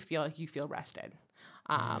where do you feel like you feel rested?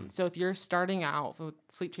 So if you're starting out with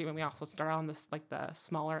sleep treatment, we also start on this like the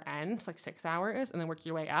smaller end, like 6 hours, and then work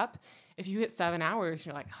your way up. If you hit 7 hours,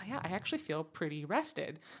 you're like, oh yeah, I actually feel pretty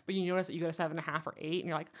rested. But you notice that you go to 7.5 or 8, and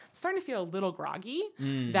you're like starting to feel a little groggy.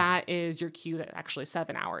 That is your cue that actually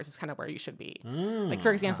 7 hours is kind of where you should be. Like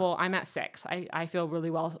for example, I'm at 6. I feel really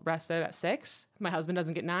well rested at 6. My husband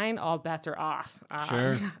doesn't get 9. All bets are off.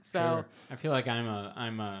 Sure. So sure. I feel like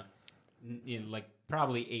I'm like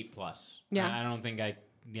probably 8+. Yeah. I don't think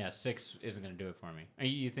 6 isn't going to do it for me.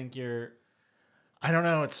 You think you're... I don't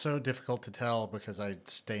know. It's so difficult to tell because I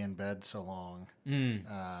stay in bed so long.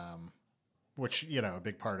 Which, a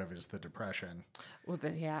big part of is the depression. Well,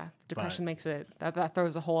 depression makes it, that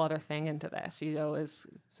throws a whole other thing into this, is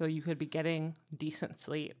so you could be getting decent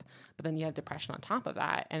sleep, but then you have depression on top of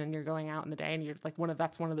that. And then you're going out in the day and you're like,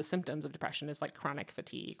 that's one of the symptoms of depression is like chronic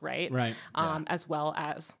fatigue, right? Right. As well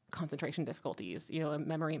as concentration difficulties, and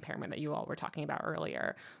memory impairment that you all were talking about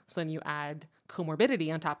earlier. So then you add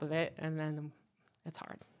comorbidity on top of it, and then it's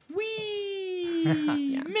hard.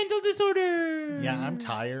 Mental disorder. Yeah, I'm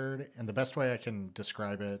tired, and the best way I can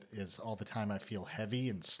describe it is all the time I feel heavy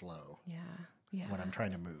and slow. Yeah. When I'm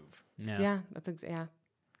trying to move. Yeah, that's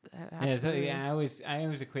absolutely. I always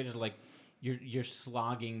equate it to like you're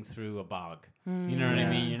slogging through a bog. You know what I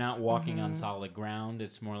mean? You're not walking on solid ground.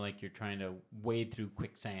 It's more like you're trying to wade through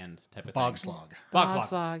quicksand type of Bog thing. slog. Bog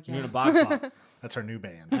slog. Yeah. You're in a bog slog. That's our new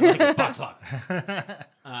band. I like it. Bog slog.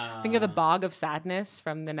 Think of the bog of sadness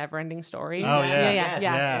from the Never-Ending Story. Oh, yeah. Yeah.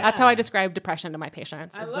 Yeah. That's how I describe depression to my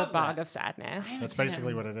patients. I Is the love bog that. of sadness. That's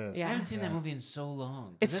basically what it is. Yeah. I haven't seen that movie in so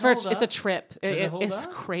long. It's Does it hold it's a up? trip. Hold It's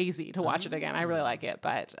up? crazy to watch it again. I really like it.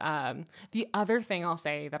 But the other thing I'll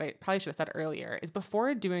say that I probably should have said earlier is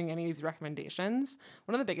before doing any of these recommendations,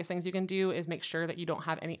 one of the biggest things you can do is make sure that you don't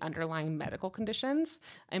have any underlying medical conditions,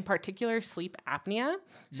 in particular sleep apnea.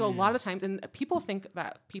 So a lot of times, and people think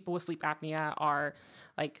that people with sleep apnea are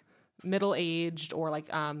like middle-aged or like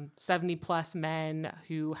 70+ men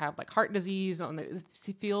who have like heart disease. And it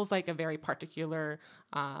feels like a very particular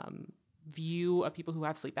view of people who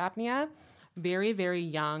have sleep apnea. Very, very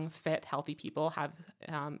young, fit, healthy people have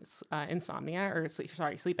insomnia or sleep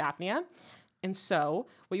apnea. And so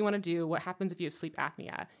what happens if you have sleep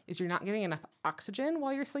apnea is you're not getting enough oxygen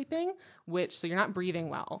while you're sleeping, so you're not breathing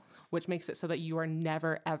well, which makes it so that you are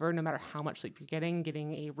never, ever, no matter how much sleep you're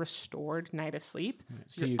getting a restored night of sleep.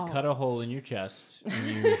 So you cut a hole in your chest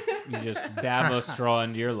and you just stab a straw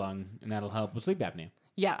into your lung, and that'll help with sleep apnea.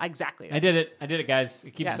 Yeah, exactly. I did it, guys.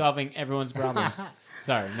 It keeps Yes. solving everyone's problems.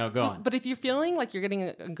 Sorry, no, go on. But if you're feeling like you're getting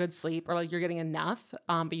a good sleep or like you're getting enough,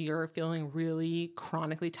 but you're feeling really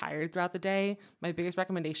chronically tired throughout the day, my biggest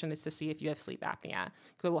recommendation is to see if you have sleep apnea.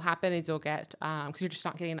 Because what will happen is you'll get, because you're just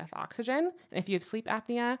not getting enough oxygen. And if you have sleep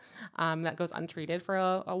apnea that goes untreated for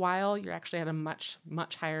a while, you're actually at a much,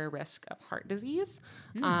 much higher risk of heart disease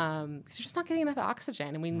because you're just not getting enough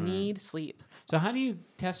oxygen, and we need sleep. So how do you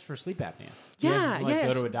test for sleep apnea? Yeah, do you have to,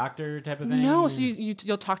 yes. go to a doctor type of thing? No, so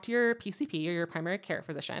you'll talk to your PCP or your primary care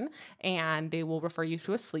physician, and they will refer you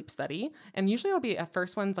to a sleep study. And usually it'll be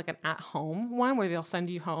first one's like an at-home one where they'll send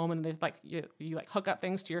you home and they like you like hook up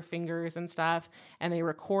things to your fingers and stuff, and they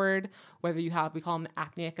record whether you have, we call them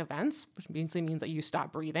apneic events, which basically means that you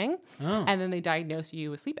stop breathing, and then they diagnose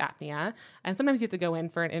you with sleep apnea. And sometimes you have to go in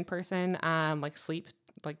for an in-person sleep,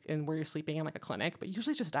 like in where you're sleeping in like a clinic, but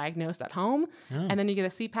usually it's just diagnosed at home. And then you get a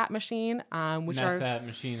CPAP machine, which that's that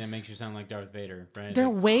machine that makes you sound like Darth Vader, right? They're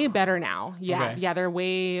way better now. Yeah. Okay. Yeah. They're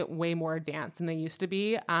way, way more advanced than they used to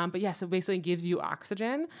be. But yeah, so basically it gives you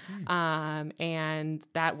oxygen, and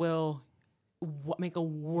that will make a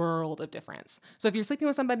world of difference. So if you're sleeping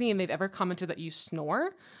with somebody and they've ever commented that you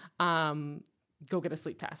snore, go get a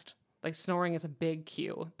sleep test. Like snoring is a big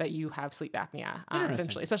cue that you have sleep apnea Interesting.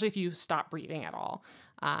 eventually, especially if you stop breathing at all.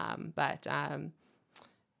 But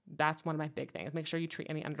that's one of my big things. Make sure you treat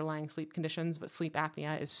any underlying sleep conditions, but sleep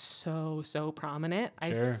apnea is so prominent.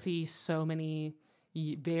 Sure. I see so many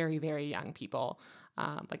very, very young people,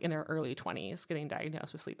 like in their early 20s, getting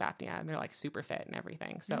diagnosed with sleep apnea, and they're like super fit and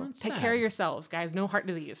everything. So That's take sad. care of yourselves, guys. No heart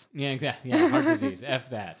disease. Yeah, exactly. Yeah, heart disease. F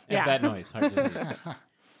that. F Yeah. that noise. Heart disease.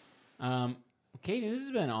 Katie, this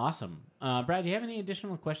has been awesome. Brad, do you have any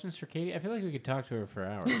additional questions for Katie? I feel like we could talk to her for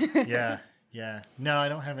hours. Yeah. No, I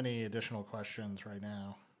don't have any additional questions right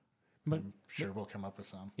now. But I'm sure we'll come up with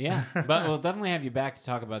some. yeah, but we'll definitely have you back to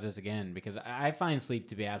talk about this again, because I find sleep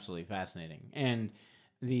to be absolutely fascinating, and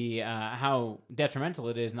the how detrimental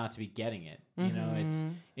it is not to be getting it. You know,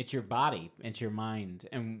 it's your body, it's your mind,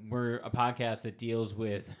 and we're a podcast that deals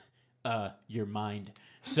with your mind.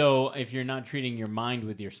 So if you're not treating your mind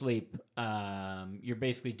with your sleep, you're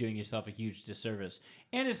basically doing yourself a huge disservice.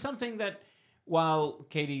 And it's something that, while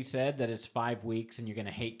Katie said that it's 5 weeks and you're going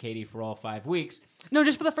to hate Katie for all 5 weeks. No,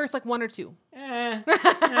 just for the first like 1 or 2. All right. All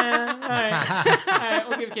right,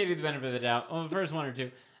 we'll give Katie the benefit of the doubt. Well, the first 1 or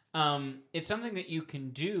 2. It's something that you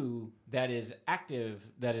can do that is active,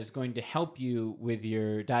 that is going to help you with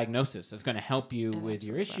your diagnosis. That's going to help you with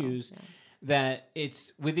your issues, that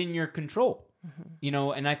it's within your control. You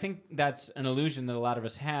know, and I think that's an illusion that a lot of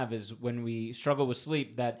us have, is when we struggle with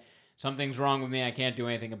sleep, that something's wrong with me, I can't do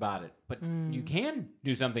anything about it. But you can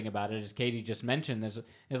do something about it, as Katie just mentioned. There's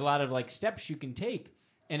a lot of like steps you can take.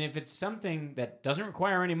 And if it's something that doesn't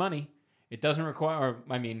require any money, it doesn't require, or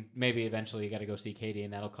I mean, maybe eventually you got to go see Katie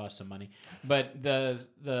and that'll cost some money. But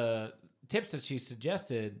the tips that she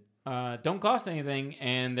suggested don't cost anything,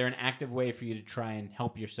 and they're an active way for you to try and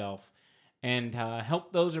help yourself and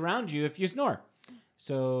help those around you if you snore.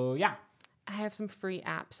 So, yeah. I have some free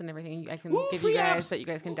apps and everything I can Ooh, give free you guys apps. that you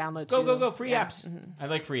guys can download Go, too. go, go. Free Yeah. apps. I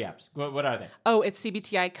like free apps. What are they? Oh, it's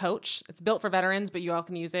CBTI Coach. It's built for veterans, but you all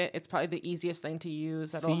can use it. It's probably the easiest thing to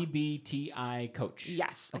use. CBTI Coach.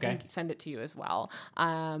 Yes, Okay. I can send it to you as well.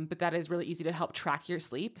 But that is really easy to help track your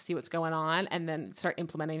sleep, see what's going on, and then start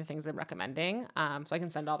implementing the things I'm recommending. So I can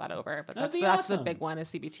send all that over. But That'd that's be awesome. the big one is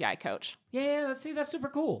CBTI Coach. Yeah, that's super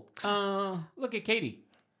cool. Look at Katie.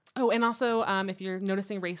 Oh, and also, if you're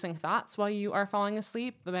noticing racing thoughts while you are falling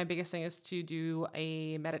asleep, my biggest thing is to do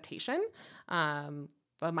a meditation, a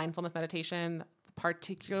mindfulness meditation,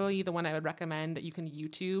 particularly the one I would recommend that you can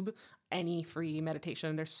YouTube any free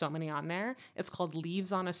meditation. There's so many on there. It's called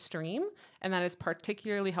Leaves on a Stream, and that is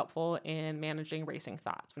particularly helpful in managing racing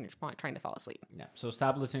thoughts when you're trying to fall asleep. Yeah, so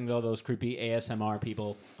stop listening to all those creepy ASMR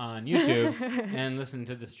people on YouTube and listen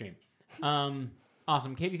to the stream.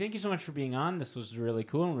 Awesome. Katie, thank you so much for being on. This was really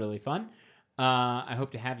cool and really fun. I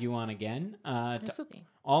hope to have you on again. Absolutely.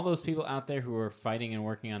 All those people out there who are fighting and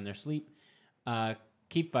working on their sleep,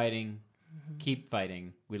 keep fighting. Keep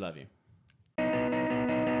fighting. We love you.